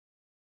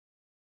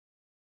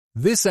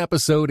This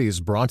episode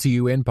is brought to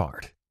you in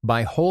part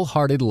by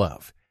Wholehearted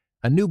Love,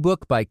 a new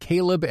book by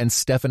Caleb and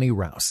Stephanie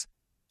Rouse.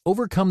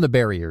 Overcome the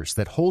barriers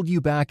that hold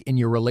you back in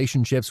your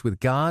relationships with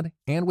God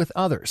and with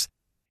others,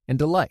 and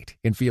delight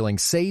in feeling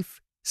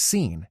safe,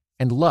 seen,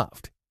 and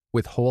loved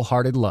with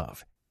Wholehearted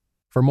Love.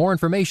 For more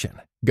information,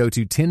 go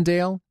to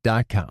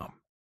Tyndale.com.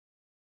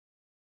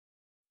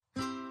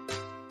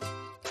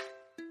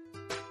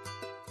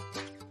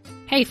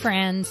 Hey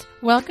friends,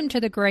 welcome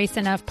to the Grace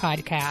Enough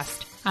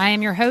podcast. I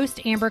am your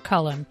host, Amber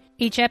Cullum.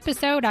 Each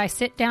episode, I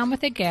sit down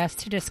with a guest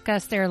to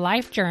discuss their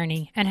life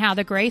journey and how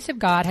the grace of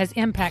God has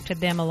impacted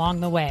them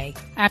along the way.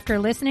 After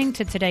listening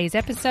to today's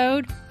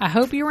episode, I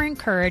hope you are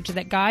encouraged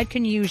that God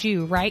can use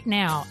you right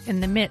now in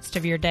the midst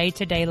of your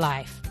day-to-day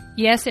life.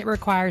 Yes, it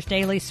requires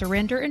daily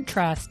surrender and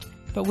trust,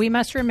 but we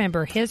must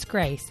remember His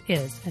grace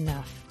is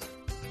enough.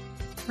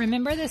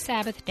 Remember the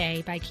Sabbath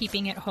day by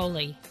keeping it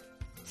holy.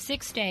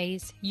 6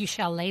 days you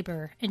shall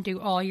labor and do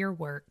all your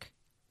work.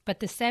 But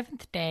the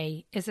seventh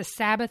day is a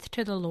Sabbath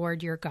to the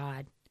Lord your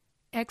God.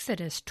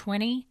 Exodus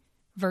 20,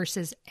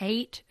 verses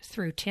 8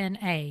 through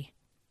 10a.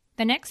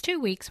 The next 2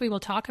 weeks we will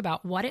talk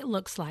about what it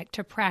looks like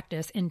to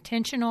practice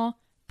intentional,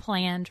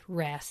 planned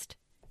rest.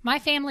 My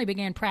family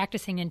began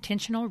practicing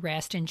intentional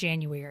rest in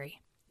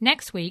January.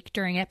 Next week,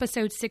 during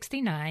episode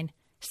 69,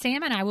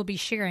 Sam and I will be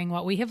sharing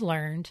what we have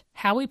learned,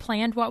 how we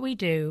planned what we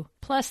do,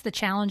 plus the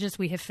challenges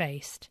we have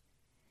faced.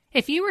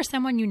 If you or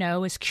someone you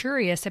know is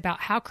curious about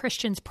how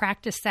Christians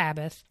practice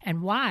Sabbath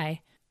and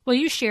why, will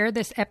you share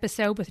this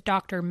episode with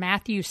Dr.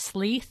 Matthew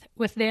Sleeth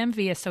with them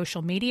via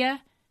social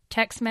media,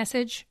 text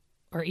message,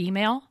 or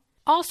email?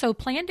 Also,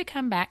 plan to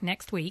come back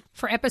next week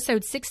for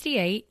episode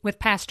 68 with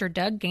Pastor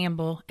Doug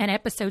Gamble and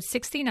episode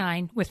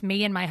 69 with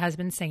me and my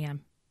husband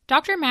Sam.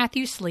 Dr.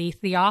 Matthew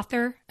Sleeth, the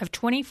author of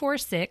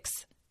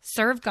 24/6,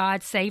 Serve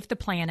God, Save the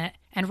Planet,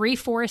 and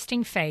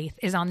Reforesting Faith,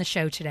 is on the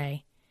show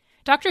today.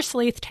 Dr.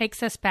 Sleeth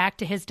takes us back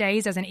to his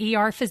days as an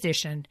ER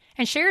physician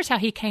and shares how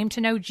he came to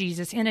know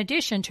Jesus in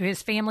addition to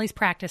his family's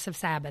practice of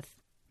Sabbath.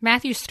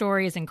 Matthew's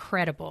story is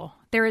incredible.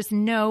 There is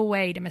no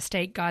way to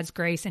mistake God's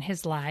grace in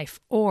his life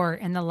or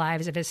in the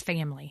lives of his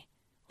family.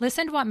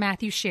 Listen to what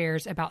Matthew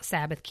shares about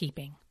Sabbath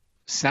keeping.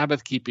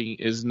 Sabbath keeping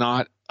is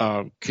not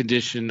a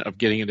condition of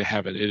getting into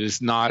heaven. It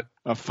is not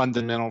a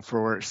fundamental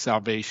for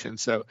salvation.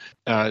 So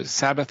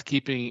Sabbath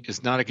keeping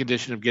is not a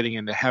condition of getting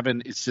into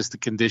heaven. It's just a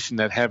condition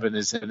that heaven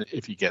is in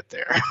if you get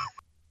there.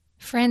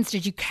 Friends,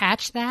 did you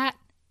catch that?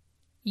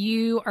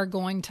 You are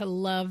going to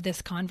love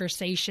this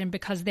conversation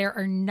because there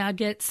are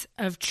nuggets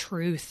of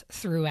truth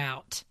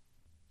throughout.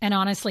 And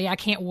honestly, I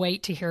can't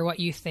wait to hear what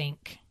you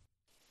think.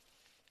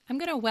 I'm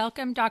going to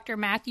welcome Dr.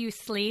 Matthew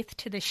Sleeth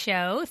to the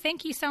show.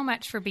 Thank you so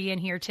much for being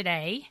here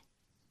today.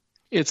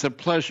 It's a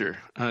pleasure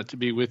to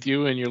be with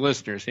you and your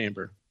listeners,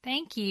 Amber.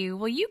 Thank you.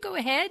 Well, you go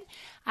ahead.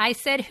 I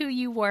said who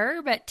you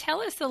were, but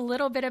tell us a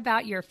little bit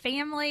about your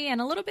family and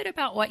a little bit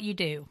about what you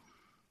do.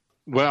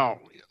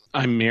 Well,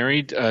 I'm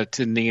married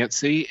to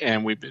Nancy,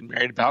 and we've been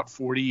married about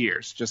 40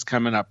 years, just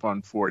coming up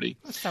on 40.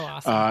 That's so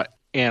awesome.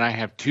 And I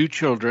have 2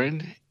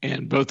 children,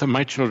 and both of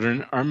my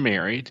children are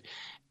married.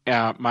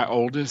 My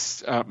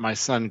oldest, my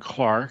son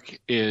Clark,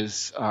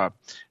 is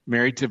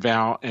married to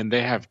Val, and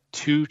they have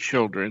 2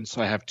 children.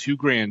 So I have 2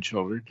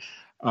 grandchildren,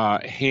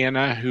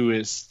 Hannah, who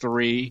is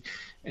 3,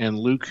 and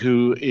Luke,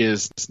 who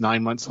is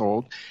 9 months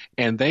old.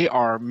 And they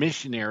are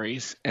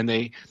missionaries, and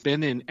they've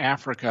been in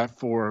Africa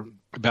for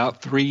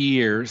about 3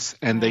 years,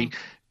 and They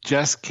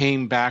just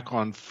came back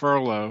on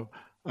furlough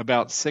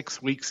about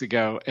 6 weeks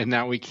ago, and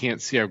now we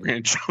can't see our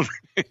grandchildren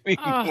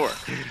anymore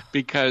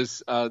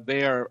because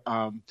they're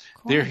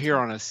here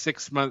on a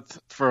 6-month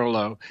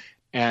furlough,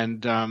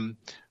 and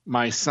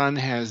my son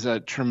has a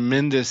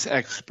tremendous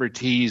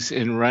expertise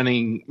in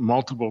running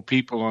multiple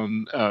people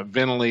on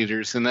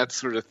ventilators and that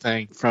sort of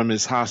thing from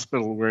his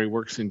hospital where he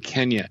works in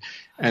Kenya,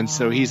 and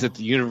so he's at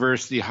the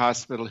university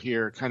hospital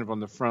here, kind of on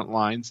the front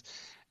lines.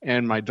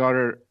 And my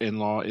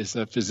daughter-in-law is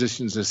a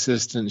physician's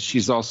assistant.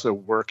 She's also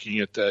working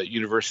at the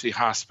university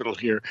hospital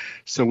here.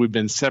 So we've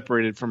been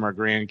separated from our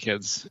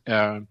grandkids.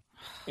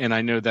 And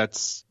I know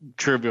that's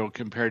trivial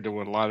compared to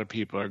what a lot of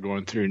people are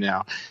going through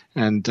now.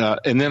 And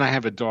then I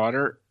have a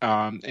daughter,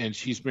 and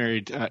she's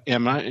married,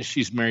 Emma, and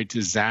she's married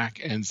to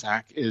Zach, and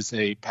Zach is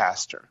a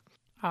pastor.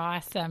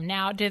 Awesome.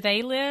 Now, do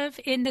they live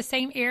in the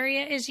same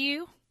area as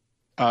you?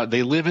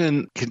 They live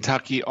in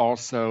Kentucky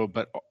also,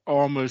 but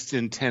almost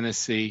in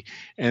Tennessee,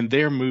 and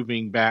they're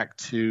moving back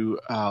to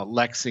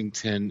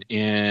Lexington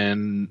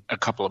in a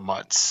couple of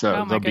months.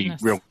 So they'll be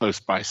real close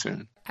by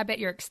soon. I bet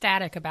you're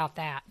ecstatic about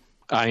that.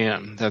 I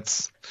am.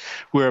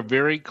 We're a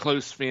very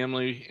close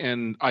family,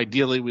 and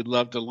ideally we'd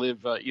love to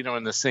live,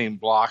 in the same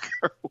block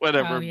or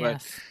whatever. Oh,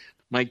 yes. But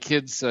my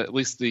kids, at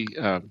least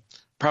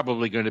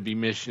probably going to be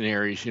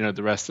missionaries,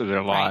 the rest of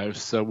their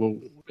lives. So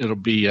it'll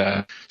be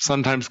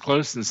sometimes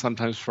close and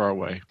sometimes far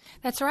away.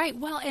 That's right.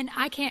 Well, and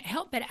I can't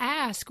help but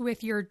ask,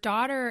 with your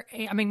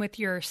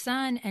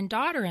son and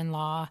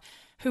daughter-in-law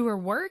who are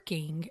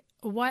working,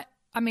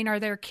 are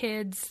their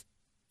kids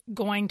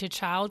going to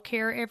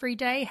childcare every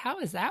day? How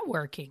is that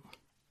working?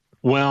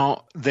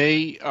 Well,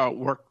 they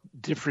work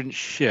different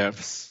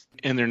shifts,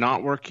 and they're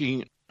not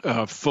working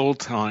full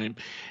time.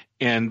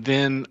 And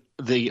then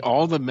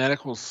all the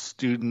medical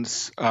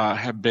students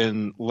have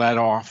been let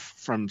off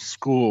from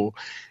school,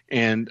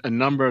 and a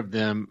number of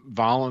them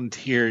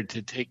volunteered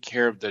to take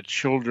care of the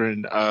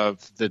children of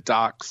the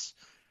docs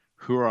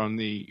who are on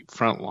the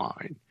front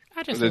line.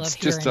 I just love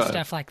hearing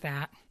stuff like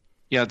that.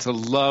 Yeah, it's a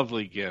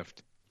lovely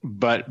gift.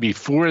 But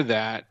before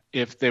that,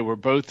 if they were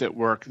both at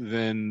work,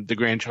 then the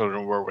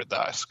grandchildren were with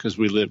us because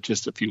we lived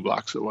just a few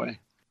blocks away.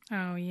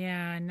 Oh,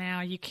 yeah.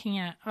 Now you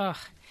can't. Ugh,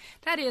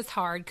 that is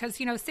hard because,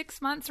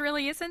 6 months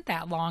really isn't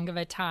that long of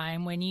a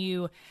time when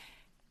you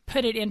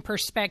put it in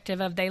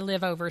perspective of they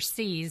live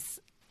overseas,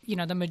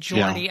 the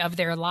majority of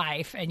their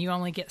life, and you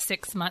only get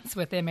 6 months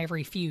with them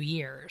every few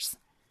years.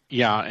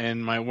 Yeah.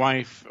 And my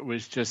wife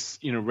was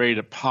just, ready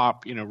to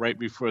pop, right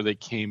before they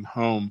came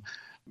home.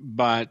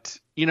 But,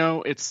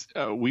 it's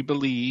we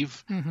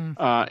believe in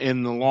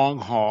the long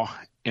haul.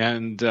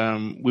 And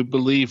we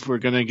believe we're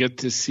going to get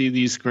to see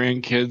these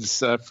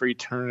grandkids for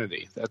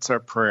eternity. That's our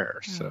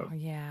prayer. So. Oh,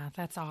 yeah,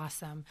 that's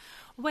awesome.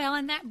 Well,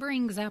 and that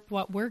brings up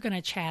what we're going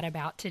to chat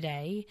about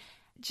today.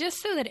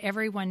 Just so that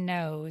everyone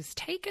knows,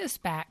 take us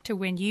back to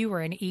when you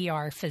were an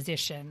ER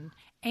physician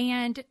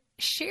and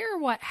share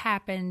what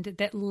happened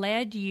that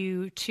led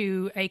you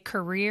to a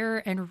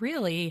career and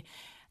really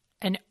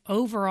an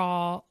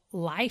overall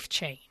life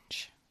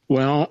change.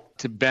 Well,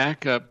 to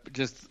back up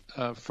just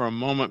for a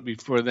moment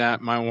before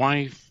that, my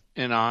wife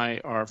and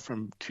I are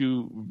from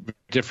two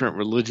different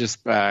religious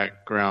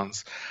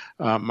backgrounds.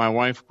 My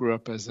wife grew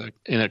up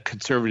in a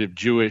conservative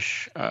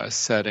Jewish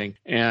setting,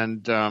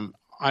 and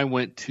I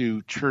went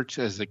to church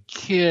as a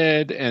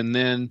kid, and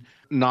then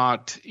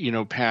not,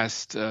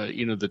 past,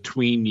 the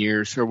tween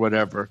years or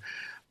whatever.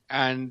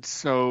 And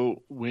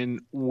so when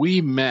we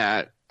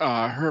met,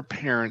 her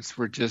parents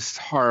were just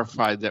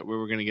horrified that we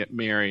were going to get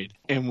married,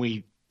 and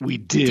we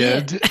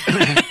did.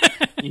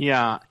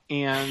 Yeah,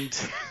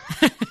 and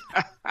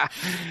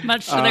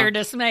much to their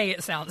dismay,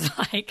 it sounds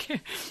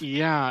like.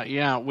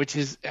 Yeah, which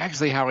is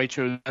actually how I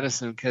chose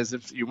medicine, because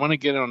if you want to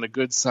get on the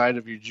good side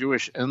of your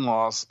Jewish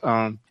in-laws,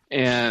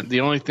 and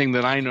the only thing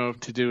that I know of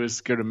to do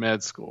is go to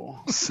med school.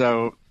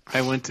 So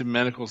I went to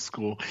medical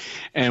school,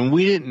 and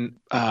we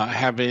didn't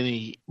have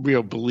any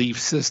real belief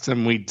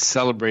system. We'd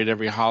celebrate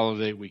every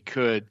holiday we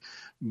could,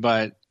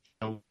 but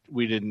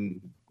we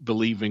didn't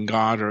believe in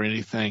God or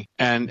anything.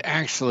 And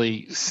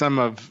actually, some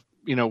of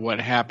what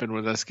happened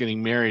with us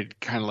getting married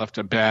kind of left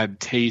a bad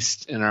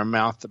taste in our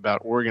mouth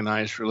about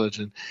organized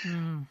religion.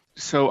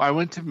 So I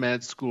went to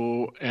med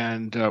school,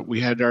 and we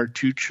had our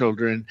two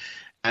children,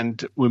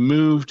 and we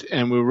moved,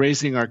 and we were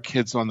raising our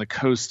kids on the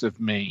coast of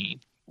Maine.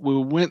 We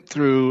went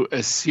through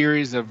a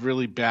series of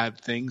really bad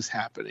things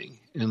happening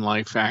in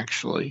life,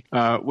 actually,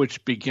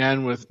 which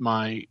began with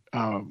my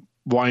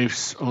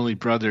wife's only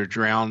brother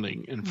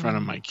drowning in front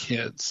of my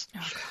kids. Oh,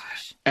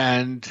 gosh.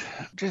 And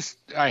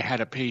I had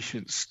a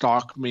patient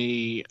stalk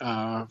me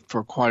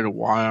for quite a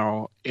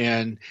while,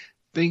 and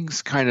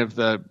things kind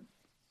of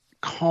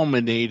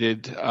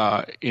culminated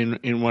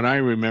in what I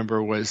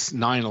remember was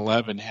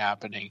 9/11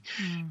 happening.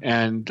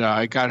 And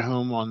I got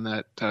home on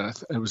that,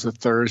 it was a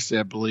Thursday,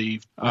 I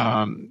believe,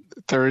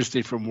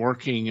 Thursday from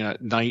working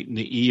at night in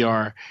the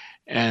ER.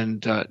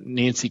 And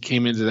Nancy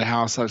came into the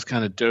house. I was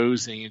kind of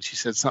dozing, and she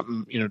said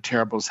something,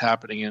 terrible is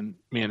happening in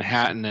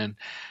Manhattan.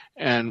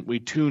 And we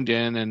tuned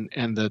in,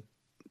 and the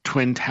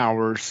Twin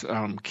Towers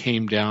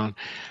came down.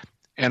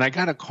 And I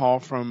got a call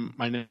from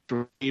my next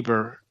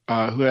neighbor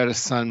who had a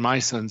son, my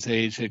son's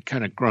age, had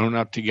kind of grown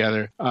up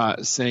together,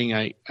 saying,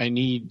 I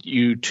need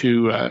you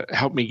to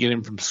help me get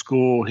him from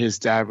school. His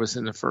dad was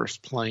in the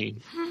first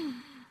plane.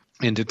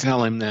 And to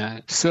tell him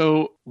that.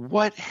 So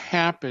what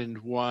happened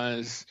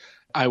was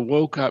I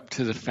woke up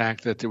to the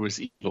fact that there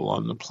was evil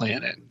on the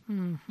planet.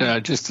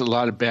 Just a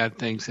lot of bad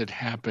things had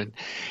happened.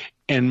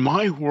 And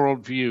my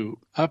worldview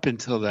up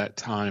until that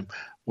time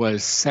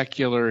was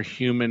secular,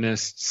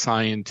 humanist,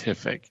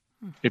 scientific.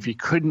 If you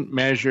couldn't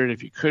measure it,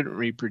 if you couldn't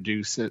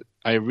reproduce it,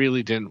 I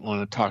really didn't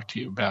want to talk to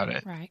you about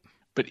it. Right.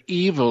 But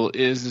evil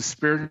is a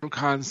spiritual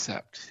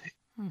concept.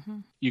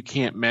 You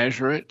can't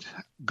measure it.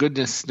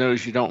 Goodness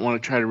knows you don't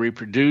want to try to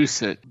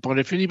reproduce it. But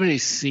if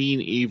anybody's seen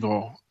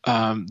evil,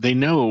 they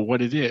know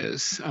what it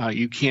is.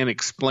 You can't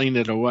explain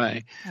it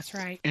away. That's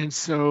right. And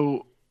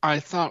so I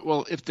thought,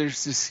 well, if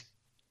there's this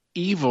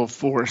evil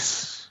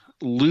force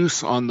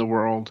loose on the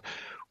world,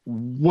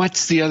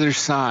 what's the other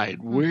side?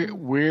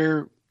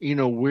 Where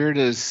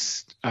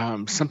does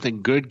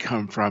something good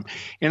come from?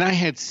 And I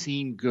had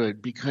seen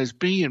good, because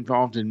being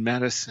involved in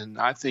medicine,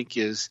 I think,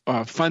 is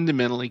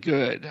fundamentally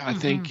good. I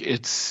think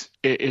it's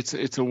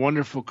a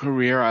wonderful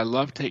career. I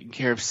love taking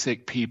care of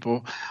sick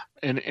people.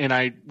 And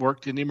I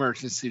worked in the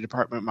emergency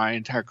department my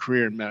entire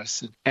career in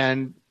medicine.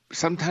 And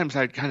sometimes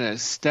I'd kind of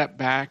step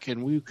back,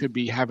 and we could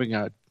be having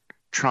a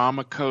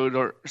trauma code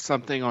or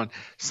something on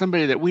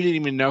somebody that we didn't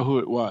even know who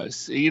it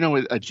was.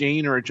 A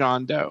Jane or a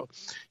John Doe.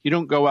 You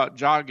don't go out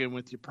jogging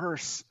with your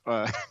purse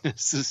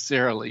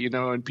necessarily,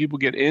 and people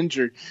get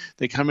injured.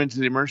 They come into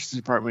the emergency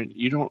department.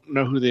 You don't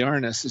know who they are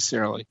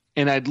necessarily.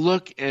 And I'd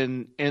look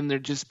and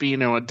there'd just be,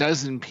 a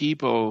dozen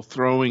people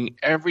throwing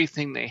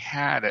everything they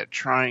had at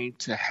trying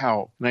to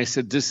help. And I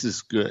said, this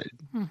is good.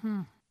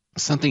 Mm-hmm.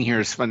 Something here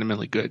is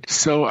fundamentally good.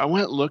 So I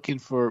went looking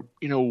for,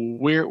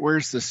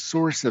 where's the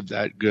source of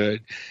that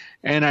good?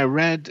 And I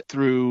read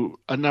through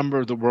a number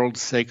of the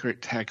world's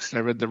sacred texts. I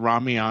read the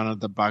Ramayana,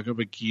 the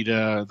Bhagavad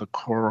Gita, the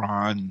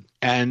Quran.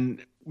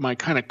 And my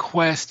kind of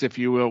quest, if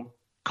you will,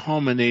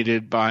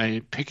 culminated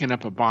by picking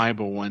up a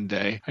Bible one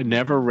day. I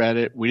never read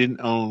it. We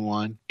didn't own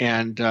one.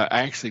 And I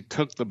actually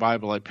took the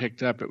Bible I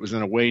picked up. It was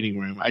in a waiting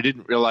room. I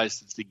didn't realize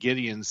that the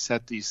Gideons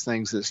set these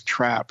things as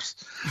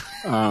traps.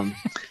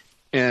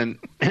 And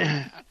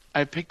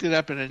I picked it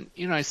up and,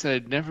 I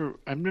said,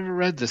 I've never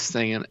read this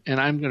thing and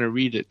I'm going to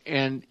read it.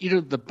 And,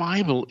 the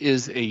Bible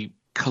is a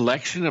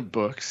collection of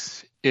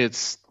books.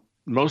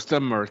 Most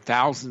of them are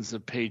thousands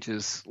of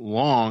pages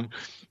long.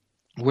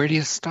 Where do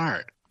you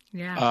start?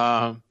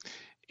 Yeah.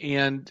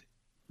 And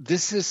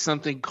this is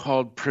something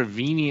called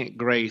prevenient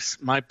grace.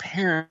 My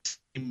parents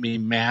named me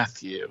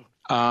Matthew.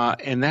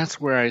 And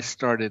that's where I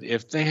started.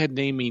 If they had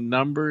named me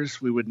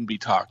Numbers, we wouldn't be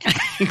talking.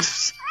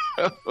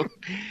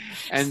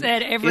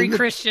 Said every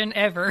Christian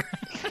ever.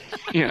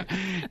 Yeah.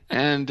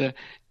 And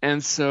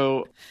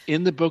so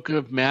in the book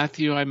of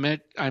Matthew, I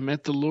met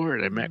the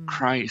Lord. I met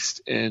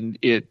Christ, and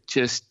it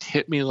just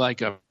hit me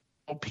like a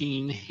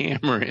alpine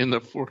hammer in the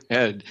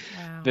forehead.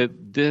 Wow.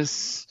 That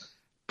this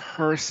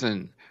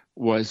person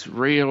was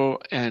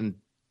real and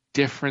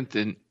different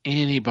than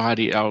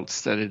anybody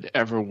else that had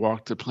ever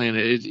walked the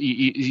planet.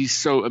 He's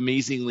so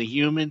amazingly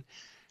human,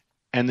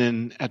 and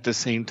then at the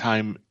same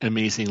time,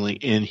 amazingly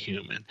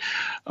inhuman.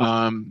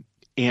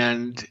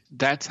 And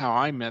that's how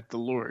I met the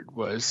Lord,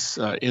 was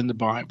in the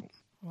Bible.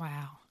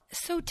 Wow.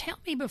 So tell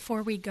me,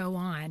 before we go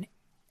on,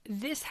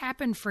 this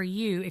happened for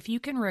you, if you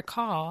can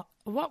recall,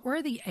 what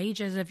were the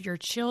ages of your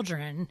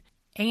children?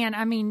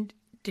 And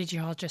did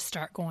you all just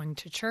start going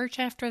to church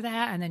after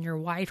that, and then your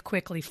wife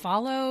quickly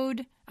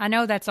followed? I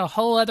know that's a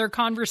whole other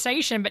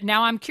conversation, but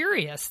now I'm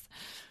curious.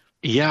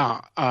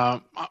 Yeah.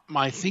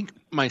 I think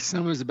my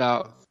son was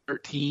about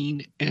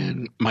 13,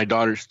 and my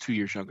daughter's 2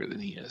 years younger than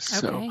he is.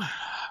 Okay. So,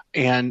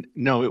 and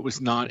no, it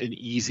was not an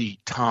easy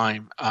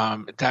time.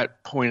 At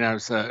that point, I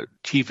was a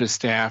chief of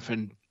staff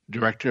and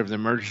director of the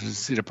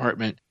emergency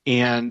department,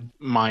 and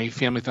my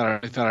family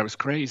thought I was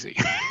crazy.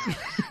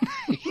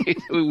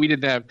 We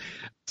didn't have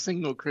a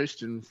single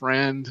Christian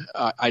friend.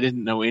 I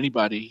didn't know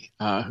anybody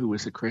who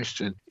was a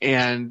Christian,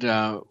 and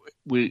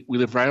we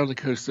live right on the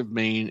coast of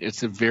Maine.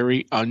 It's a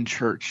very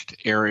unchurched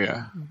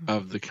area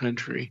of the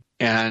country,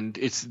 and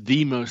it's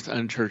the most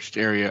unchurched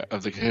area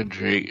of the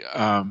country.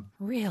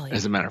 Really?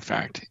 As a matter of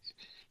fact.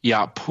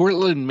 Yeah,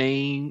 Portland,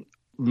 Maine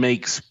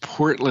makes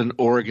Portland,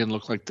 Oregon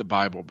look like the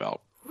Bible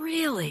Belt.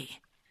 Really?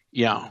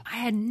 Yeah. I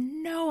had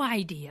no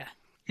idea.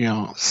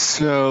 Yeah.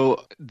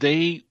 So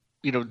they,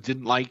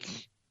 didn't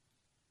like,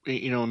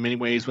 in many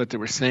ways what they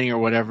were saying or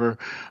whatever.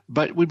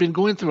 But we've been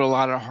going through a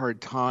lot of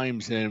hard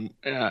times and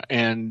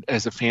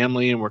as a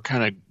family, and we're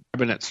kind of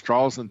grabbing at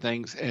straws and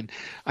things. And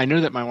I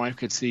know that my wife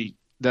could see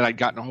that I'd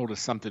gotten a hold of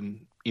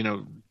something,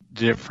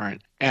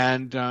 different.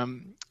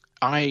 And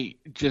I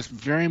just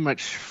very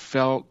much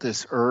felt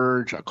this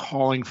urge, a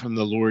calling from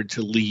the Lord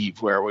to leave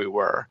where we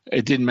were.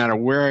 It didn't matter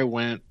where I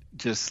went,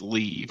 just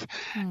leave.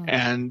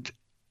 And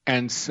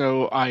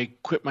so I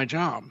quit my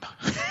job.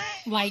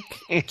 Like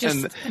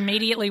just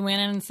immediately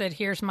went in and said,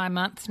 here's my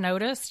month's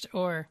notice,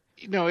 or?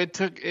 It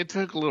took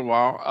a little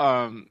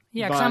while.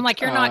 Yeah, because I'm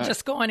like, you're not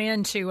just going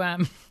in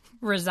to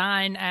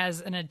resign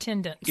as an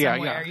attendant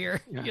somewhere. You're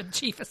the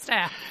chief of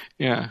staff.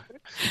 Yeah.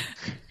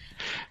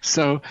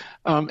 So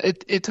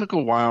it took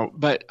a while,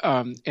 but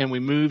and we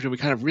moved and we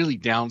kind of really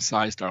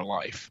downsized our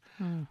life.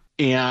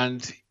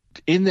 And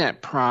in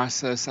that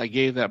process, I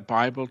gave that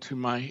Bible to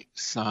my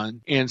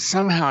son, and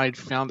somehow I'd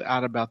found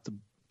out about the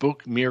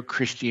book Mere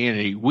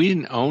Christianity. We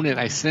didn't own it.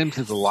 I sent him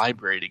to the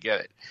library to get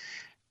it.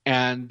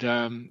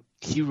 And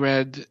he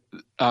read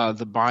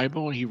the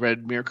Bible, he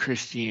read Mere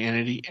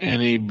Christianity,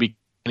 and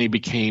he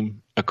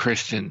became a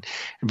Christian.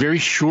 Very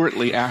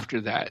shortly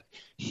after that,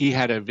 he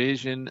had a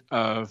vision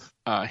of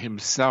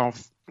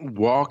himself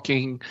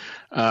walking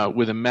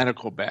with a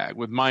medical bag,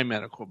 with my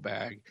medical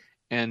bag,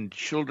 and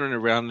children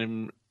around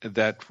him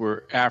that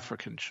were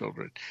African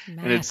children.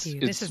 Matthew,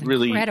 and this is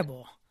really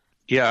incredible.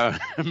 Yeah,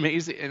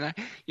 amazing. And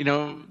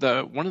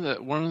one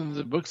of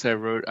the books I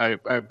wrote, I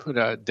put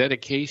a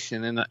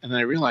dedication, and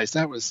I realized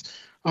that was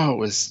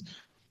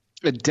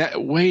a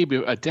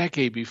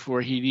decade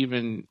before he'd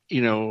even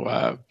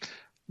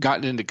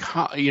gotten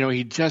into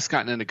he'd just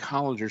gotten into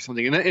college or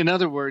something. In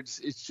other words,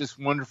 it's just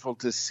wonderful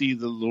to see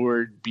the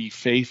Lord be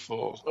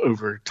faithful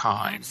over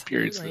time. Absolutely.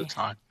 Periods of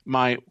time.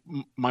 My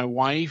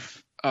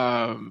wife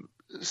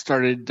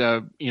started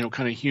kind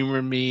of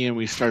humoring me, and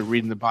we started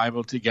reading the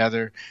Bible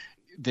together.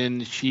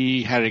 then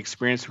she had an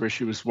experience where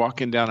she was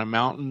walking down a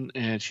mountain,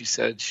 and she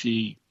said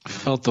she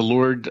felt the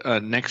Lord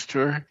next to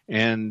her,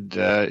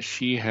 and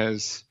she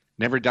has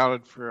never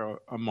doubted for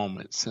a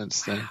moment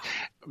since then.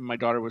 My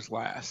daughter was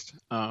last.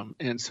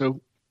 And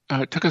so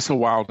it took us a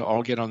while to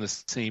all get on the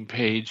same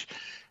page.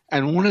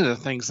 And one of the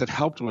things that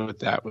helped with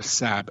that was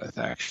Sabbath,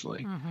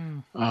 actually.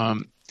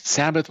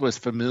 Sabbath was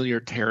familiar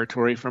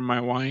territory for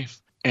my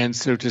wife. And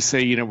so to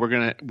say, we're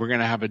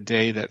gonna have a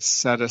day that's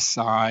set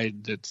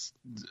aside, that's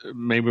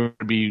maybe going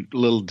to be a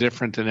little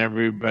different than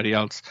everybody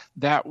else,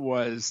 that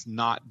was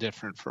not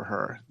different for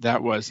her.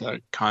 That was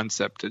a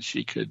concept that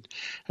she could,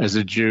 as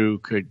a Jew,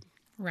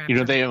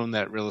 they own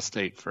that real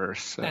estate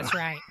first. So. That's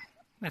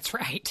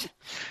right.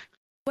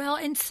 Well,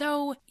 and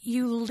so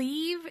you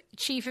leave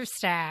Chief of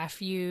Staff,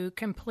 you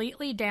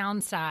completely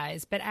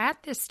downsize, but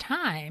at this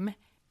time,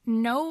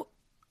 I'm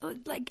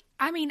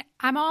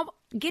all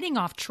getting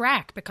off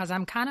track because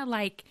I'm kind of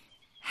like,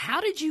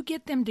 how did you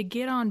get them to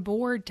get on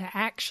board to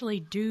actually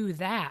do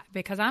that?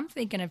 Because I'm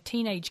thinking of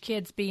teenage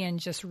kids being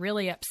just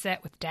really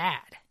upset with Dad.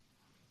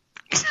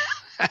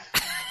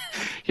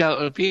 Yeah, it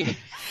would be.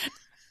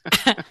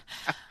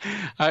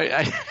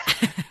 I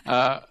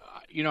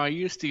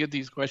used to get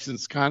these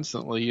questions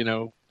constantly.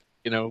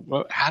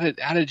 Well, how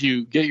did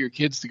you get your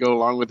kids to go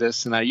along with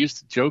this? And I used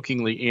to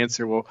jokingly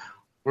answer, well,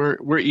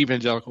 we're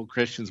evangelical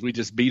Christians. We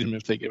just beat them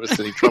if they give us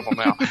any trouble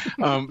now.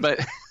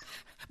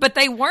 But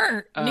they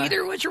weren't.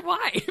 Neither was your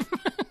wife.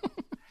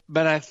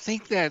 But I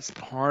think that's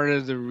part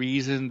of the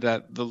reason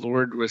that the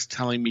Lord was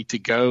telling me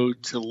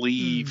to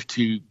leave,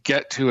 to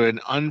get to an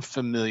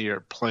unfamiliar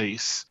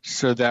place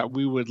so that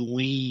we would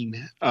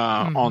lean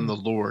on the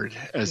Lord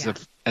as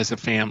a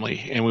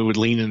family, and we would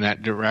lean in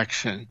that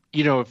direction.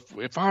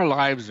 If our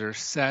lives are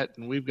set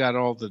and we've got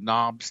all the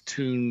knobs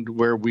tuned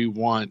where we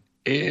want,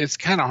 it's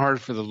kind of hard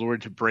for the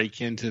Lord to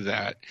break into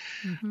that.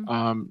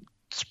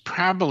 It's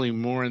probably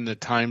more in the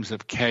times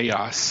of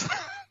chaos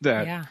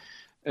that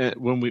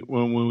when we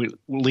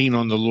lean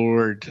on the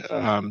Lord,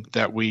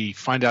 that we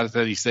find out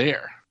that He's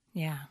there.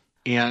 Yeah.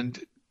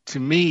 And to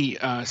me,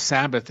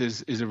 Sabbath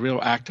is a real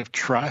act of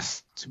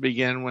trust to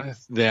begin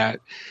with,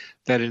 that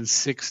in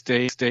 6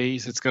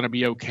 days it's going to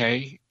be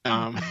okay,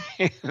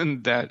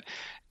 and that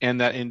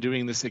in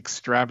doing this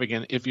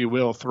extravagant, if you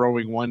will,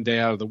 throwing one day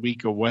out of the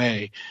week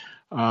away,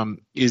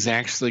 is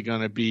actually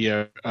going to be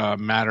a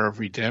matter of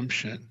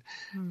redemption,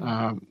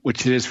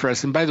 which it is for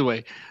us. And by the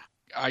way,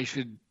 I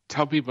should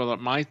tell people that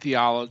my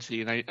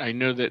theology, and I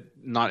know that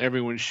not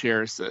everyone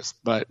shares this,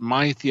 but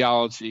my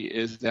theology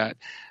is that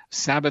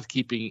Sabbath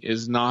keeping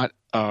is not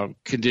a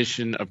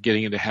condition of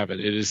getting into heaven.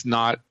 It is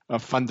not a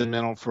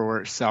fundamental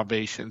for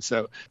salvation.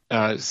 So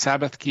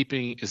Sabbath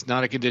keeping is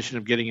not a condition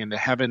of getting into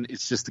heaven.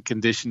 It's just a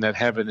condition that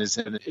heaven is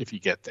in if you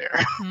get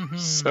there.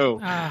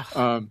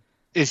 So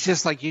it's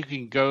just like you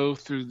can go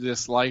through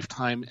this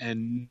lifetime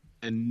and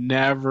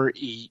never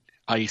eat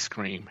ice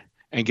cream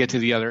and get to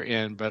the other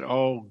end, but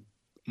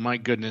my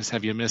goodness,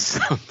 have you missed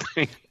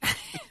something?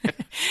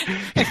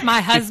 If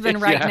my husband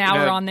now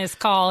were on this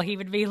call, he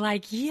would be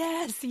like,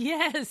 yes,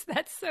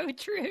 that's so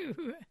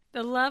true.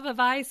 The love of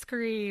ice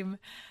cream.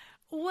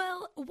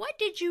 Well, what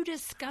did you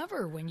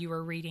discover when you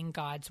were reading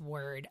God's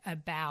Word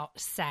about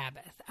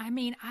Sabbath? I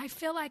mean, I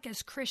feel like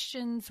as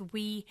Christians,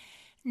 we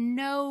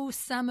know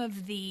some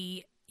of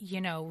the,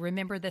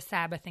 remember the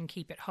Sabbath and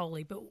keep it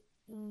holy, but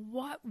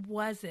what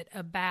was it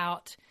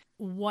about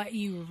what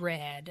you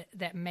read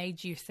that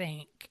made you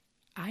think,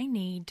 I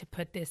need to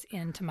put this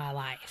into my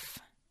life?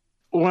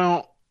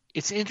 Well,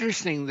 it's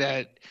interesting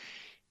that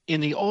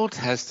in the Old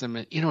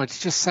Testament,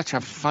 it's just such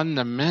a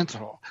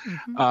fundamental.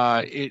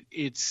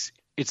 It's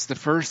the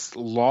first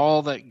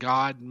law that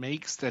God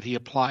makes that He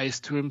applies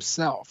to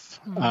Himself,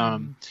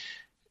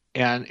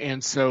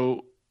 and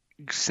so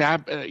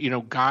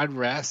God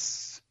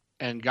rests,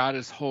 and God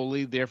is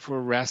holy.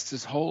 Therefore, rest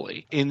is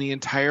holy. In the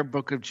entire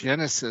book of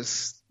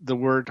Genesis, the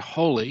word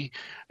holy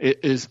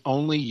is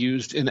only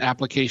used in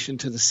application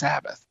to the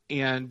Sabbath.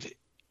 And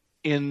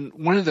in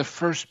one of the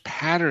first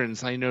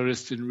patterns I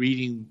noticed in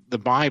reading the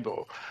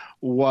Bible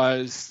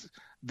was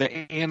the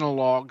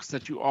analogs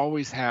that you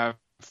always have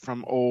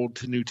from Old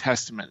to New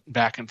Testament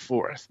back and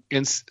forth.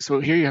 And so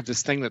here you have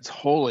this thing that's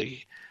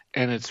holy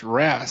and it's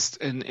rest.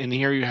 And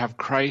here you have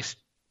Christ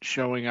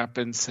showing up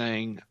and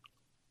saying,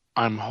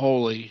 I'm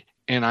holy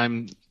and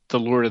I'm the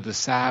Lord of the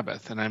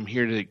Sabbath, and I'm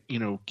here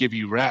to, give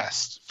you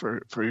rest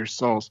for your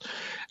souls.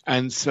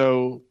 And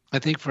so I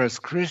think for us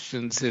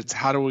Christians, it's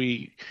how do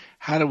we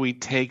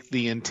take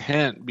the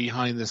intent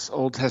behind this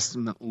Old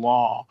Testament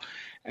law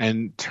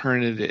and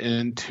turn it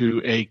into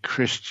a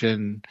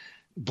Christian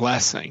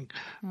blessing?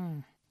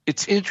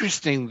 It's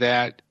interesting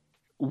that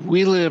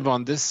we live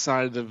on this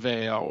side of the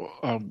veil.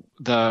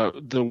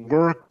 The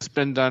work's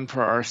been done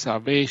for our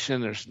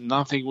salvation. There's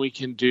nothing we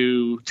can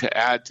do to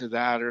add to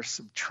that or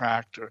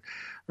subtract or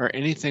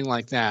anything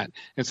like that.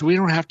 And so we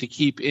don't have to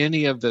keep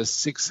any of the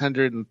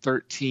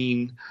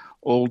 613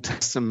 Old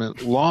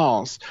Testament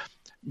laws.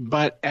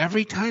 But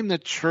every time the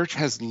church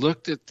has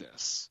looked at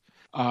this,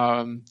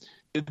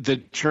 the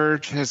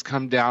church has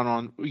come down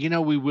on,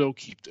 we will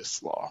keep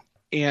this law.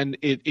 And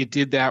it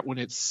did that when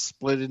it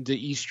split into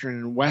Eastern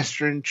and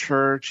Western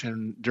church,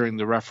 and during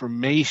the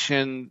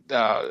Reformation,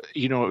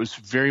 it was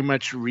very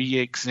much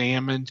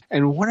re-examined.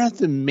 And one of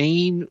the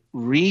main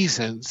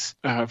reasons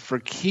for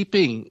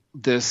keeping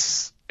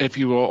this, if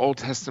you will, Old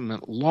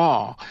Testament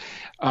law,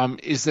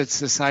 is that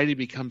society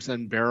becomes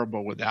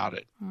unbearable without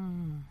it.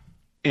 Mm.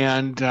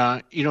 And,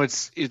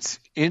 it's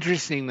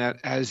interesting that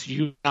as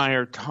you and I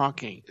are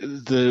talking,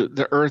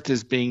 the earth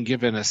is being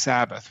given a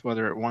Sabbath,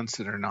 whether it wants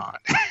it or not.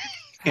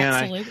 And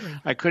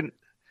absolutely. I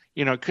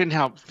couldn't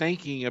help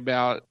thinking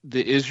about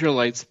the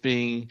Israelites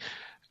being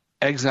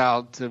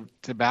exiled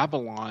to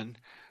Babylon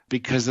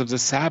because of the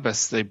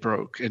Sabbaths they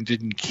broke and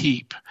didn't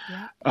keep.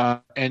 Yeah.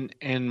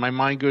 And my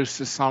mind goes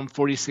to Psalm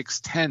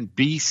 46:10,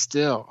 be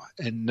still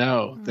and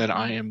know that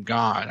I am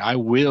God. I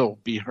will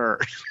be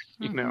heard.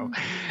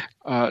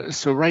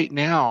 So right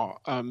now,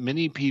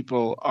 many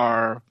people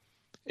are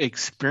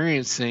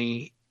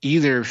experiencing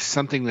either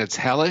something that's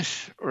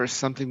hellish or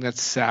something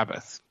that's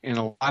Sabbath. And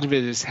a lot of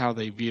it is how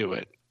they view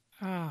it.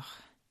 Oh,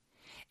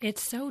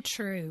 it's so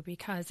true,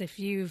 because if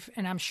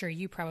and I'm sure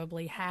you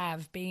probably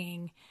have,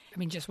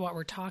 just what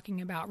we're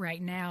talking about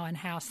right now, and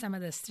how some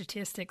of the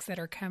statistics that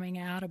are coming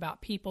out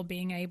about people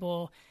being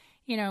able,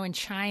 in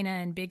China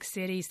and big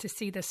cities, to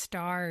see the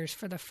stars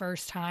for the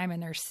first time in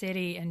their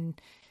city.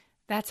 And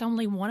that's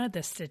only one of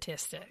the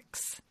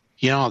statistics.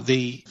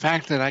 The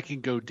fact that I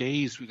can go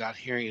days without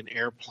hearing an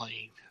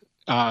airplane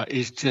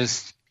is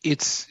just,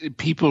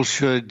 people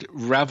should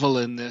revel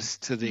in this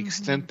to the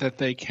extent that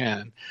they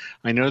can.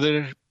 I know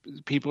that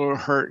people are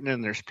hurting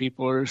and there's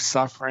people who are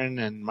suffering,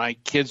 and my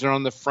kids are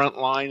on the front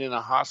line in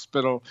a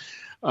hospital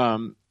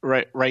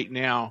right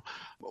now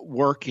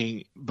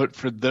working. But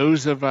for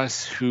those of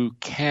us who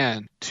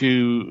can,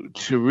 to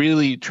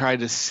really try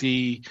to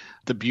see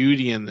the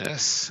beauty in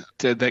this,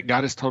 that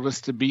God has told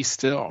us to be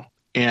still.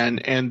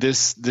 And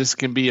this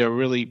can be a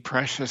really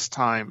precious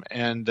time,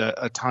 and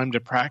a time to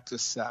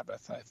practice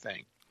Sabbath, I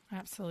think.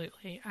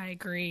 Absolutely. I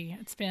agree.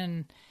 It's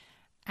been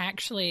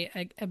actually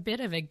a bit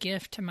of a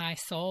gift to my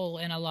soul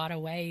in a lot of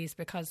ways,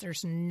 because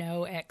there's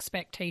no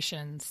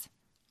expectations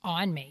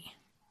on me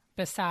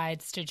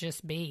besides to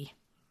just be.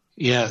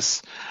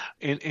 Yes.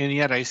 And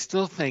yet I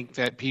still think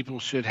that people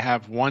should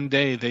have one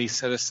day they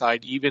set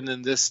aside, even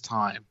in this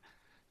time,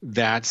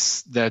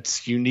 that's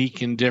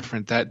unique and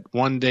different. That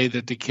one day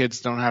that the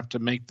kids don't have to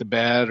make the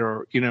bed,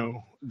 or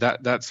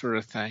that sort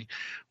of thing,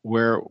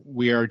 where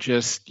we are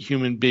just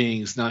human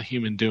beings, not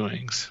human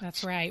doings.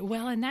 That's right.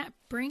 Well, and that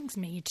brings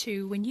me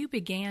to when you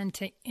began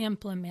to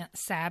implement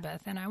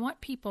Sabbath, and I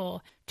want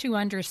people to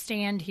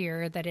understand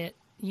here that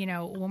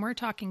when we're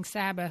talking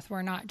Sabbath,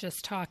 we're not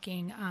just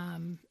talking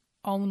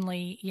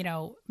only,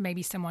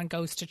 maybe someone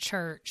goes to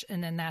church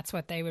and then that's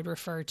what they would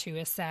refer to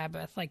as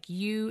Sabbath. Like,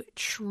 you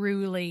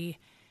truly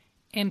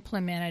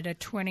implemented a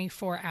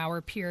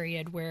 24-hour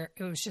period where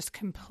it was just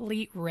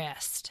complete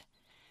rest.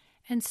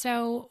 And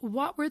so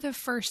what were the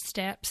first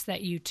steps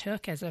that you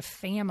took as a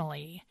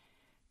family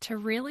to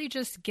really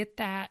just get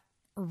that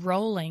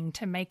rolling,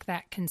 to make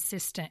that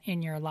consistent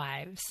in your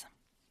lives?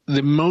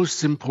 The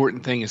most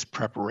important thing is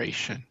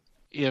preparation.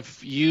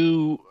 If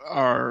you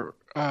are,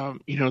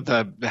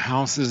 the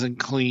house isn't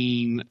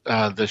clean,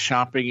 the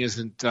shopping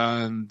isn't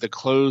done, the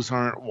clothes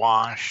aren't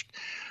washed,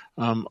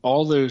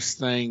 all those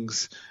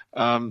things,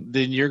 then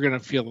you're going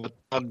to feel the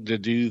tug to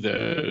do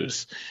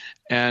those.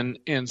 And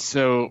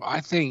so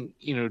I think,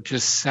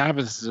 just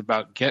Sabbath is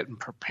about getting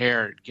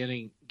prepared,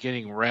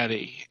 getting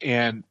ready.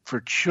 And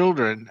for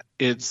children,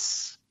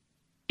 it's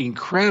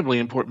incredibly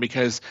important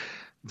because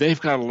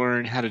they've got to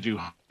learn how to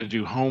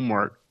do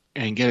homework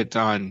and get it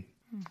done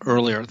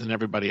earlier than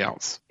everybody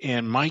else.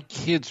 And my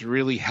kids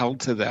really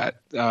held to that.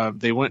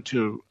 They went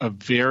to a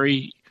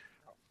very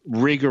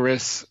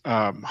rigorous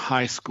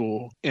high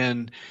school,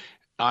 and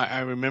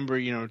I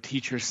remember,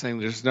 teachers saying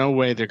there's no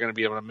way they're going to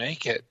be able to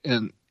make it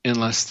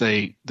unless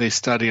they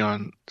study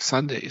on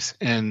Sundays,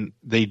 and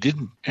they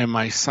didn't. And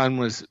my son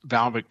was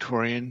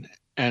valedictorian,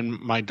 and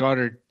my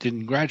daughter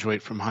didn't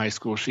graduate from high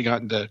school. She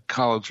got into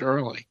college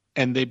early,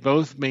 and they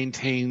both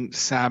maintained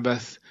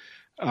Sabbath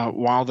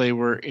while they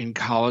were in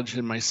college.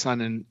 And my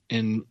son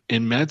in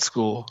med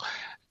school,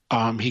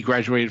 he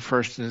graduated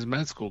first in his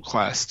med school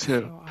class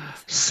too. Oh,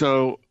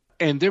 awesome.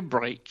 And they're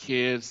bright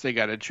kids. They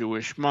got a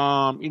Jewish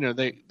mom.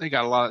 They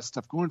got a lot of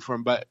stuff going for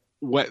them. But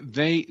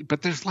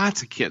there's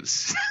lots of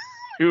kids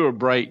who are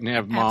bright and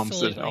have moms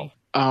that help.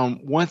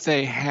 What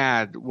they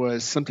had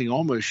was something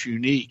almost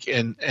unique,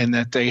 and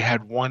that they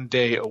had one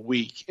day a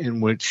week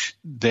in which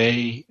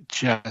they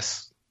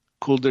just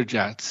cooled their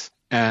jets,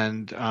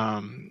 and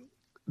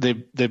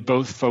they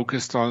both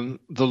focused on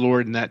the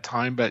Lord in that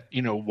time. But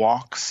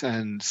walks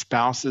and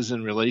spouses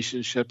and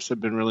relationships have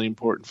been really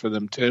important for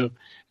them too.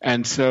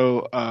 And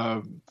so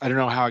I don't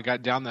know how I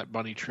got down that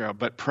bunny trail,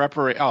 but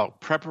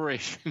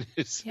preparation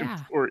is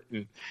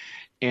important.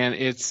 And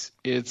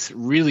it's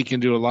really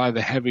can do a lot of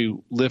the heavy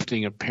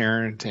lifting of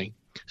parenting.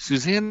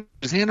 Susanna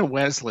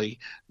Wesley,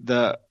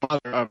 the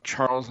mother of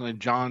Charles and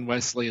John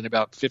Wesley and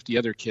about 50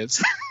 other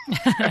kids,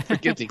 I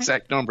forget the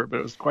exact number, but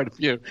it was quite a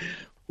few,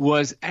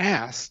 was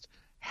asked,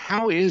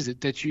 how is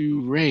it that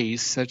you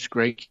raise such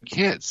great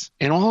kids?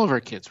 And all of her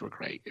kids were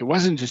great. It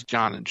wasn't just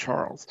John and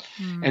Charles.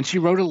 And she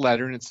wrote a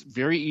letter, and it's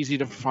very easy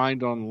to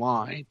find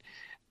online.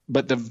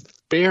 But the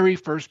very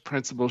first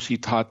principle she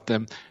taught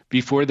them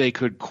before they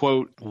could,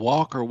 quote,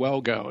 walk or well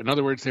go, in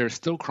other words, they were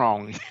still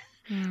crawling,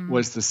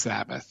 was the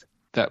Sabbath.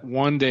 That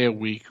one day a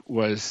week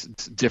was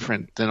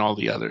different than all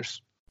the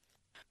others.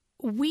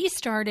 We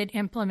started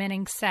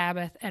implementing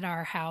Sabbath at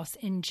our house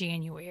in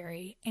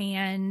January,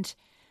 and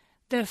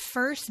the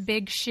first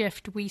big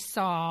shift we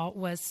saw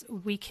was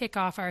we kick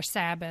off our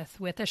Sabbath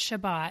with a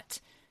Shabbat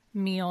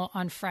meal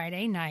on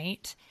Friday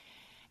night.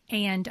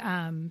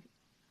 And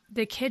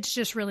the kids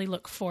just really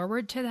look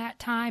forward to that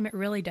time. It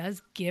really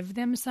does give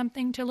them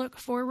something to look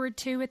forward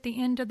to at the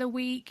end of the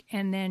week.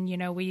 And then,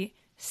 we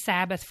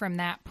Sabbath from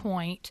that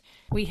point.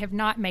 We have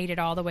not made it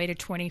all the way to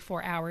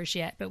 24 hours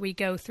yet, but we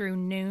go through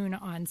noon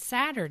on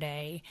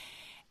Saturday.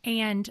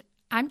 And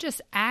I'm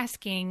just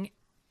asking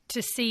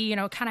to see,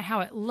 kind of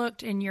how it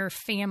looked in your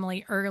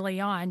family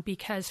early on,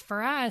 because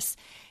for us,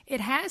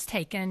 it has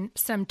taken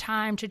some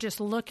time to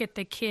just look at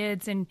the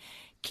kids and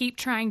keep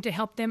trying to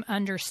help them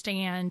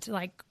understand,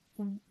 like,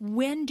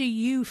 when do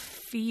you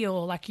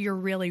feel like you're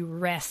really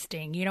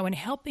resting, and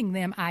helping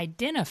them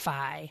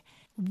identify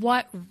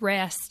what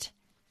rest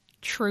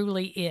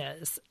truly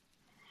is.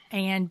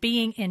 And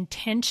being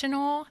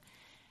intentional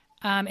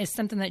is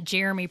something that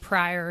Jeremy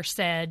Pryor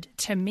said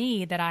to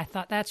me that I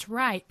thought that's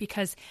right,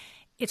 because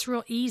it's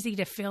real easy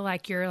to feel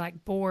like you're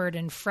like bored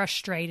and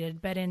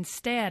frustrated. But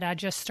instead, I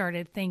just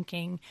started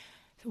thinking,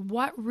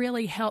 what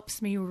really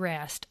helps me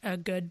rest? A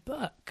good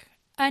book,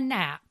 a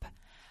nap,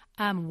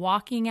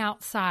 walking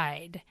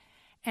outside.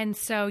 And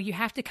so you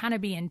have to kind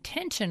of be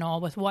intentional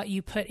with what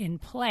you put in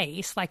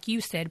place. Like you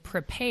said,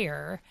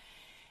 prepare.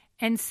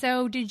 And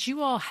so did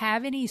you all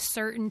have any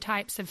certain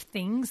types of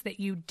things that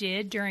you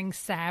did during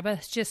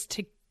Sabbath just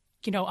to,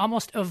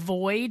 almost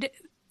avoid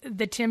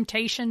the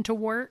temptation to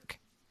work?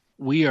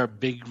 We are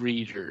big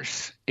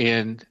readers,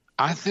 and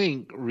I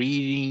think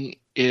reading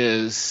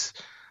is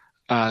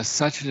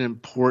such an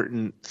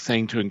important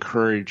thing to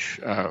encourage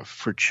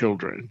for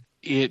children.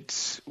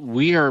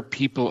 We are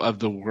people of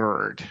the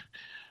Word.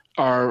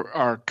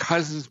 Our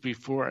cousins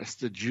before us,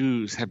 the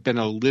Jews, have been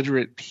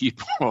illiterate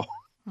people.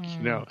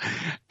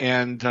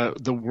 And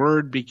the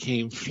Word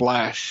became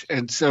flesh.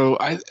 And so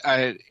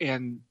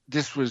and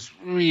this was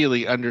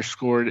really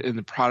underscored in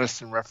the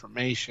Protestant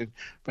Reformation,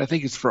 but I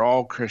think it's for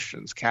all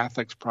Christians,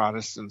 Catholics,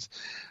 Protestants,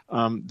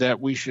 that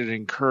we should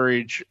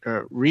encourage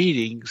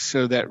reading,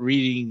 so that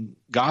reading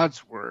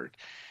God's Word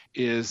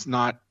is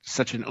not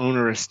such an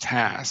onerous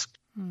task.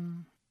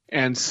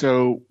 And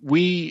so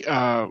we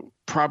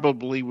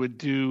probably would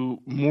do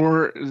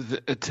more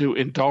to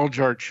indulge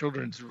our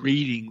children's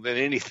reading than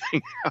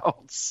anything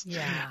else.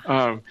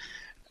 Yeah.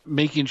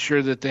 Making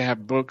sure that they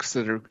have books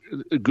that are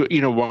good,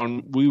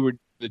 when we were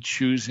the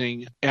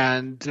choosing.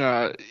 And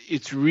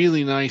it's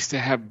really nice to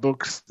have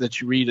books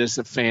that you read as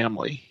a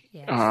family.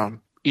 Yes.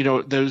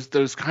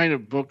 Those kind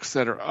of books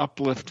that are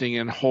uplifting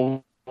and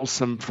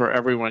wholesome for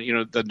everyone.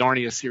 The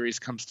Narnia series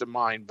comes to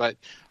mind, but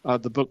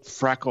the book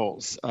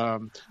Freckles,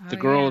 The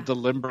Girl of the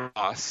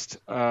Limberlost,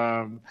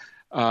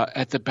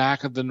 At the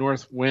Back of the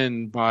North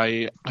Wind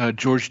by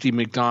George D.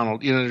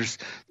 MacDonald.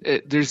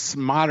 There's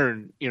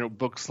modern,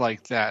 books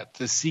like that,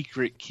 The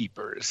Secret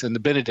Keepers and the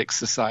Benedict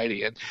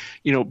Society,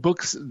 and,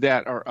 books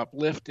that are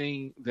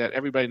uplifting that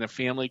everybody in the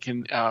family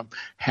can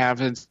have.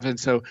 And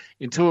so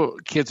until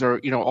kids are,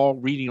 all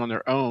reading on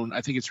their own,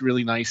 I think it's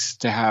really nice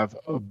to have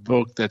a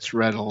book that's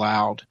read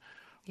aloud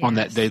on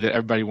that day that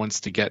everybody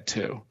wants to get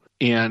to.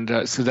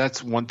 And so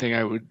that's one thing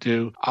I would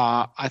do.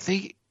 I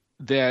think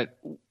that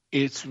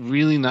it's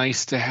really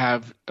nice to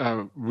have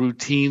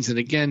routines. And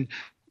again,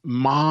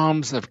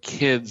 moms of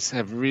kids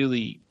have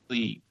really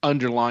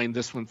underlined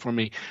this one for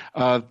me.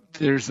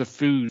 There's a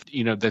food,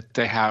 that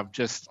they have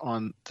just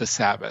on the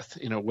Sabbath,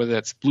 whether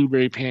that's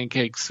blueberry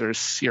pancakes or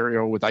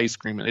cereal with ice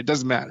cream, and it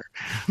doesn't matter.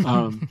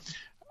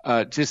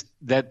 Just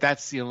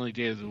that's the only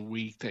day of the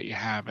week that you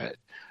have it.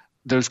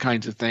 Those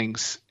kinds of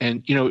things.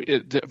 And,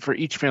 for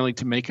each family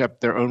to make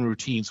up their own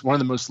routines. One of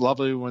the most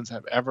lovely ones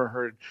I've ever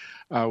heard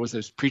was I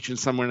was preaching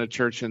somewhere in a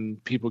church,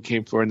 and people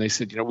came forward and they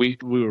said, we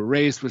were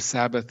raised with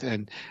Sabbath,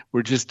 and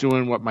we're just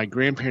doing what my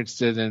grandparents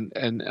did.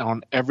 And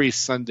on every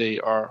Sunday,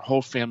 our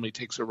whole family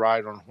takes a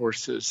ride on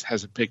horses,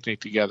 has a picnic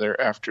together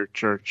after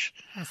church.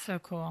 That's so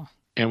cool.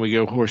 And we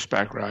go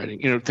horseback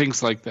riding,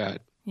 things like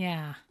that.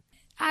 Yeah.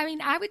 I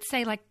mean, I would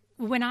say, like,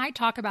 when I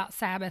talk about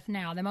Sabbath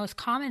now, the most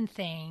common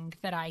thing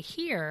that I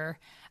hear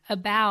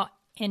about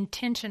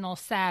intentional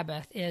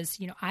Sabbath is,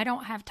 I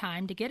don't have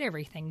time to get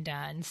everything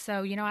done.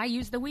 So, I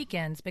use the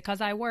weekends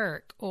because I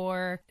work,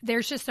 or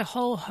there's just a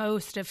whole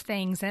host of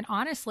things. And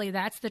honestly,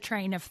 that's the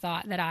train of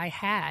thought that I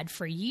had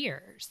for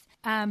years.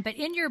 But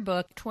in your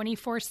book,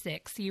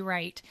 24/6, you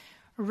write,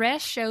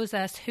 rest shows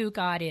us who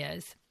God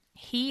is.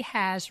 He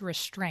has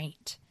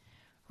restraint.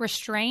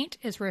 Restraint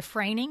is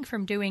refraining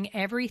from doing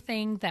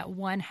everything that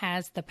one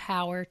has the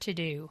power to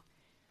do.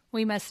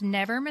 We must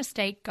never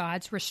mistake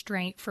God's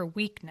restraint for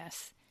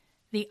weakness.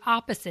 The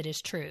opposite is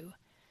true.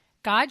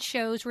 God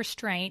shows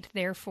restraint,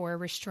 therefore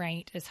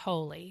restraint is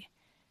holy.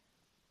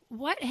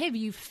 What have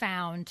you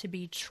found to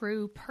be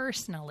true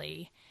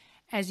personally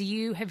as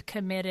you have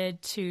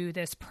committed to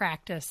this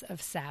practice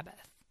of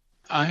Sabbath?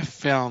 I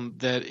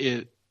found that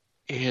it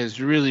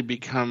has really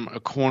become a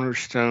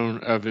cornerstone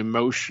of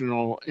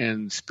emotional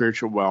and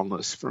spiritual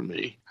wellness for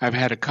me. I've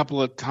had a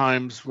couple of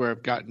times where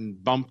I've gotten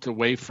bumped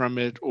away from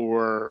it,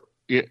 or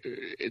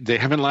they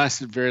haven't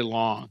lasted very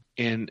long,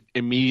 and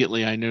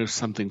immediately I know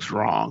something's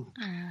wrong.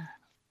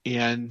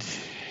 And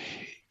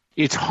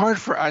it's hard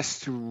for us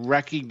to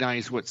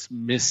recognize what's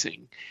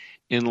missing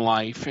in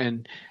life.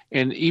 And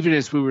even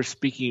as we were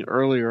speaking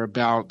earlier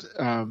about,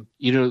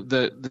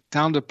 the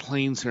sound of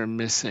planes are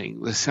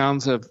missing, the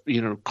sounds of,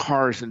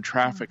 cars and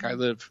traffic. I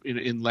live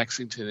in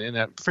Lexington, in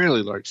a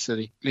fairly large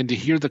city. And to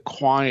hear the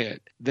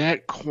quiet,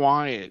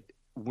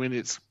 when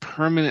it's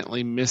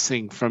permanently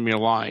missing from your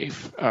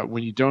life,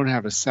 when you don't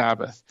have a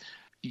Sabbath,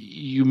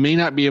 you may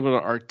not be able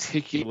to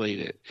articulate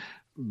it.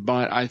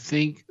 But I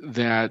think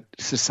that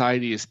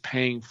society is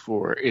paying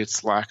for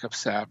its lack of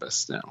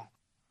Sabbaths now.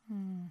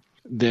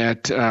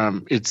 That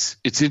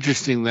it's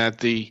interesting that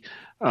the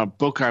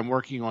book I'm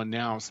working on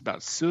now is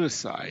about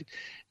suicide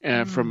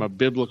from a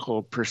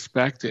biblical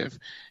perspective.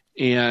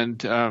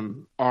 And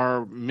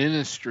our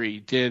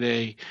ministry did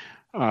a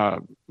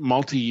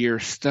multi-year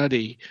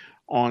study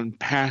on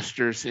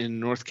pastors in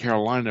North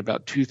Carolina,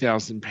 about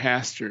 2,000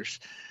 pastors.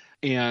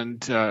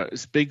 And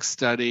it's a big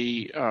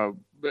study.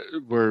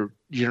 We're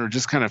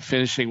just kind of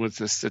finishing with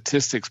the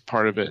statistics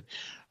part of it.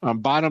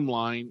 Bottom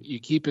line, you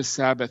keep a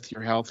Sabbath,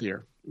 you're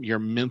healthier. Your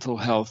mental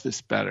health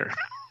is better.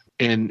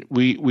 And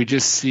we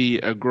just see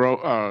a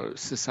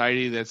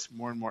society that's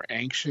more and more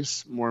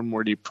anxious, more and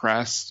more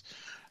depressed,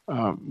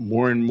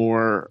 more and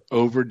more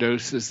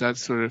overdoses, that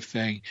sort of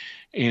thing.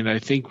 And I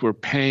think we're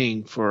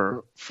paying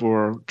for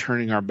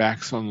turning our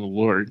backs on the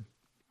Lord.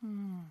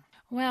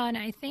 Well, and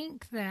I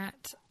think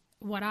that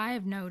what I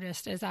have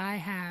noticed as I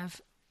have,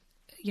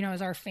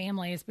 as our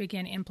family has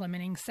begun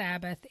implementing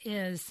Sabbath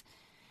is,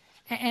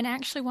 and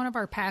actually one of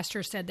our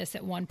pastors said this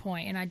at one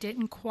point, and I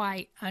didn't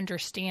quite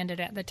understand it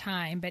at the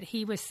time, but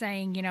he was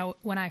saying,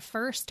 when I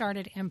first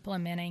started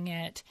implementing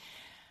it,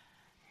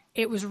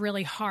 it was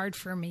really hard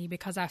for me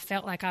because I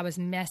felt like I was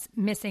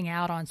missing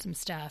out on some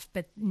stuff.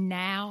 But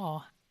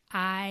now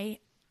I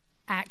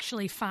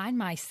actually find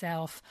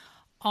myself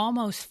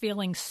almost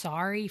feeling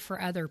sorry for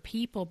other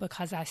people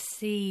because I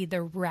see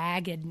the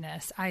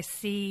raggedness, I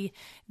see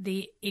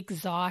the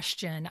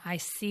exhaustion, I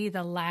see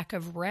the lack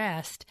of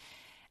rest.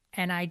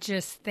 And I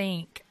just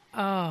think,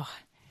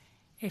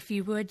 if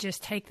you would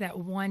just take that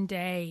one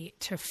day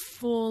to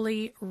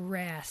fully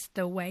rest,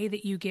 the way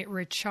that you get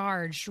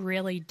recharged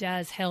really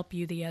does help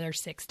you the other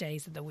 6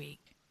 days of the week.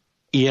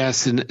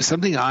 Yes, and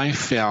something I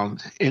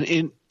found,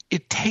 and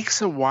it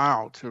takes a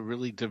while to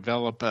really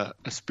develop a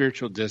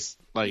spiritual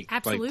like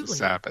the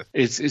Sabbath.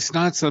 It's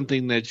not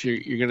something that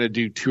you're going to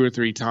do 2 or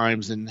 3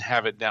 times and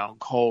have it down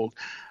cold.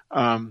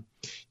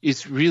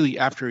 It's really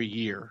after a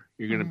year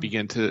you're going to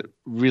begin to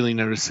really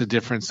notice the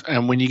difference.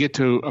 And when you get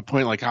to a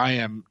point like I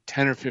am,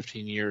 10 or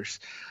 15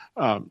 years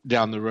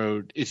down the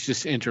road, it's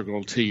just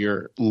integral to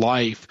your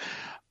life.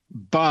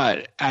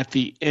 But at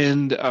the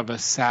end of a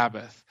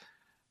Sabbath,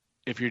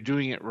 if you're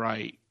doing it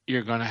right,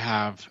 you're going to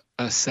have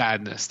a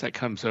sadness that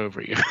comes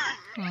over you.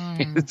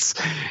 And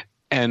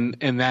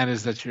that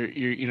is that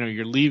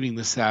you're leaving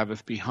the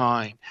Sabbath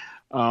behind.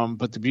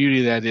 But the beauty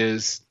of that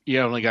is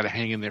you only got to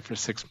hang in there for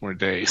 6 more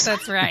days.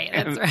 That's right.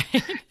 That's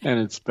right. And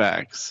it's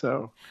back.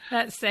 So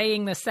that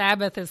saying, the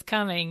Sabbath is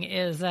coming,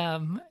 is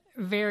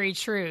very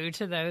true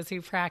to those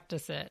who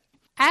practice it.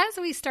 As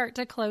we start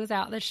to close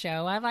out the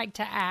show, I like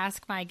to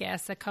ask my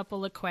guests a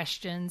couple of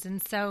questions.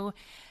 And so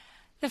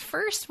the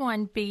first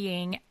one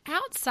being,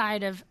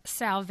 outside of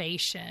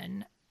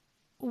salvation,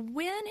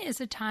 when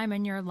is a time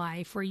in your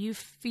life where you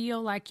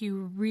feel like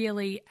you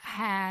really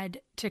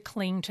had to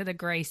cling to the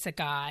grace of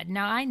God?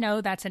 Now, I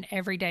know that's an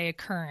everyday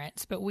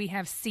occurrence, but we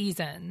have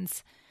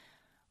seasons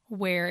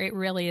where it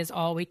really is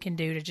all we can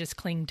do to just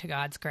cling to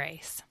God's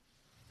grace.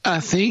 I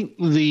think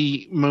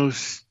the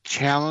most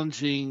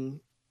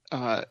challenging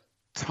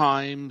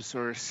times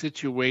or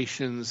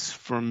situations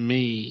for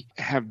me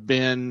have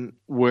been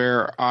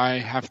where I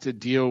have to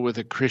deal with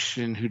a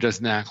Christian who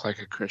doesn't act like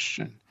a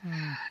Christian.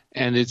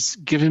 And it's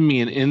given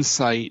me an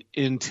insight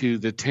into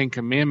the 10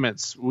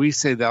 Commandments. We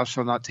say, thou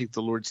shalt not take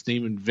the Lord's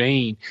name in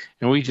vain.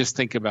 And we just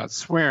think about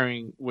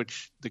swearing,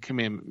 which the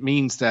commandment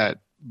means that,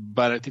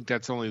 but I think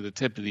that's only the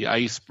tip of the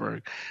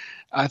iceberg.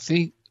 I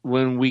think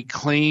when we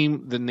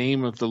claim the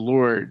name of the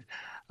Lord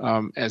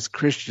as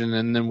Christian,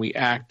 and then we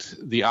act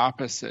the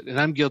opposite. And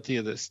I'm guilty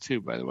of this too,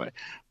 by the way.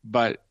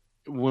 But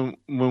when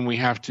we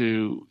have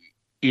to,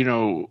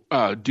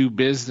 do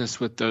business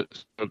with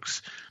those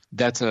folks,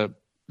 that's a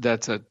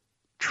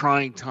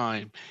trying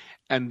time.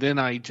 And then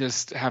I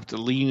just have to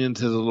lean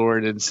into the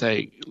Lord and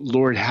say,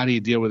 Lord, how do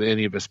you deal with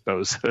any of us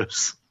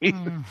bozos? You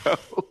know?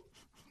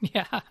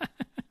 Yeah.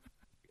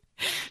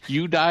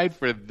 You died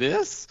for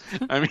this?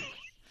 I mean,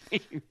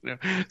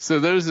 so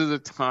those are the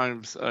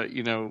times,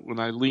 when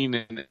I lean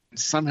in,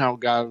 somehow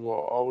God will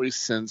always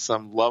send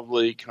some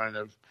lovely kind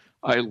of,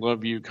 I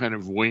love you kind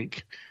of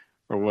wink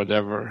or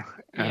whatever.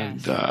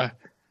 Yes. And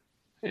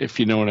if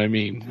you know what I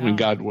mean, when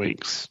God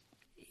winks.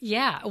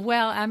 Yeah.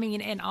 Well, I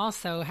mean, and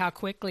also how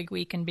quickly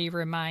we can be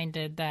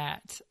reminded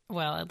that,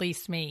 well, at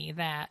least me,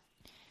 that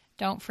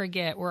don't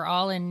forget we're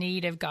all in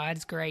need of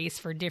God's grace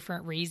for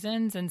different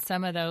reasons. And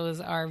some of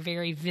those are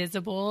very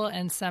visible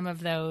and some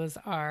of those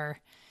are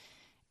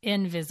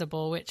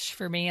invisible, which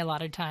for me a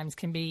lot of times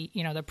can be,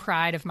 the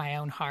pride of my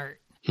own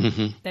heart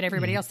that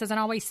everybody else doesn't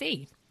always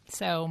see.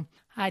 So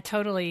I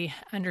totally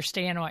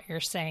understand what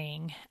you're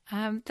saying.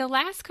 The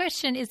last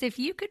question is, if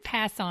you could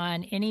pass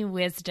on any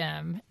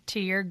wisdom to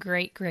your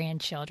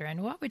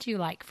great-grandchildren, what would you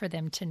like for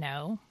them to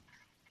know?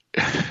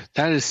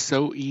 That is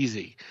so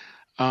easy.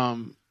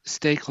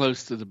 Stay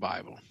close to the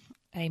Bible.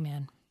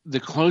 Amen. The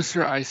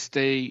closer I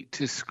stay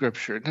to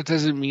Scripture, that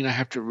doesn't mean I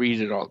have to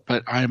read it all,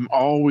 but I'm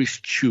always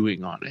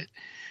chewing on it.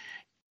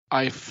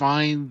 I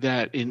find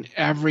that in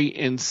every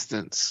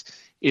instance,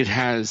 it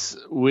has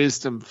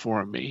wisdom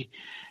for me.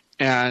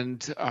 And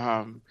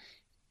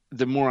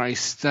the more I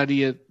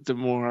study it, the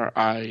more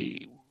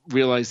I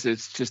realize that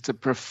it's just a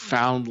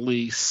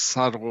profoundly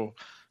subtle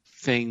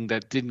thing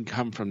that didn't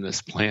come from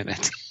this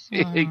planet.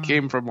 It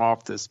came from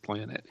off this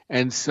planet.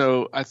 And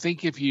so I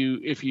think if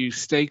you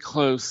stay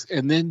close,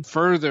 and then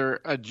further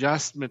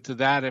adjustment to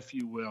that, if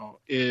you will,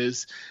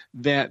 is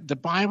that the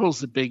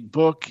Bible's a big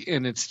book,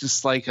 and it's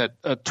just like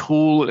a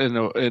tool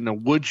in a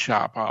wood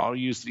shop. I'll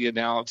use the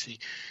analogy.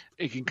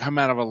 It can come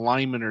out of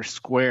alignment or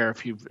square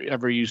if you've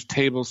ever used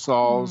table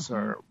saws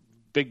or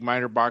big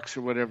miter box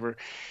or whatever.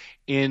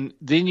 And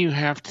then you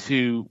have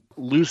to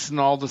loosen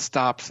all the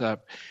stops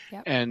up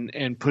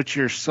and put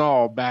your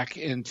saw back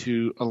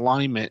into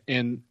alignment.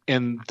 And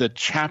the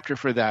chapter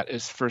for that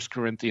is 1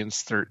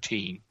 Corinthians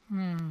 13.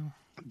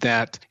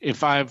 That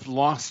if I've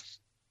lost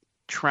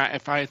track,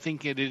 if I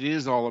think it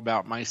is all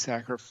about my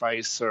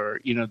sacrifice or,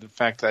 the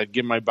fact that I'd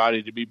give my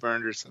body to be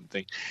burned or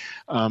something,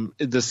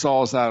 the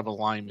saw is out of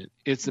alignment.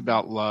 It's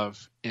about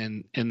love,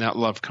 and that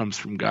love comes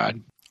from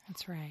God.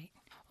 That's right.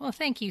 Well,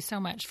 thank you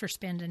so much for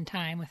spending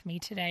time with me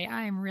today.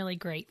 I am really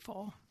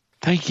grateful.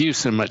 Thank you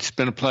so much. It's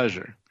been a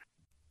pleasure.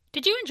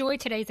 Did you enjoy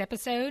today's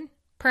episode?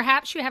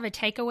 Perhaps you have a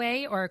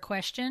takeaway or a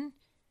question?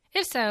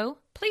 If so,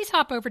 please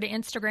hop over to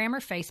Instagram or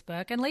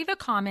Facebook and leave a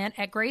comment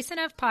at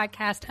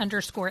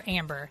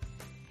GraceEnoughPodcast_Amber.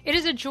 It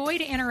is a joy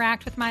to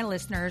interact with my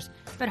listeners,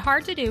 but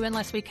hard to do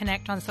unless we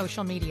connect on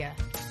social media.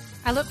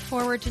 I look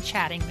forward to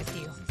chatting with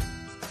you.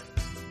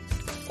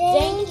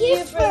 Thank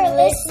you for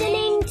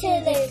listening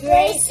to the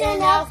Grace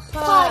Enough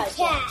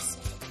Podcast.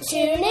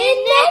 Tune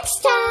in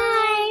next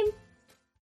time.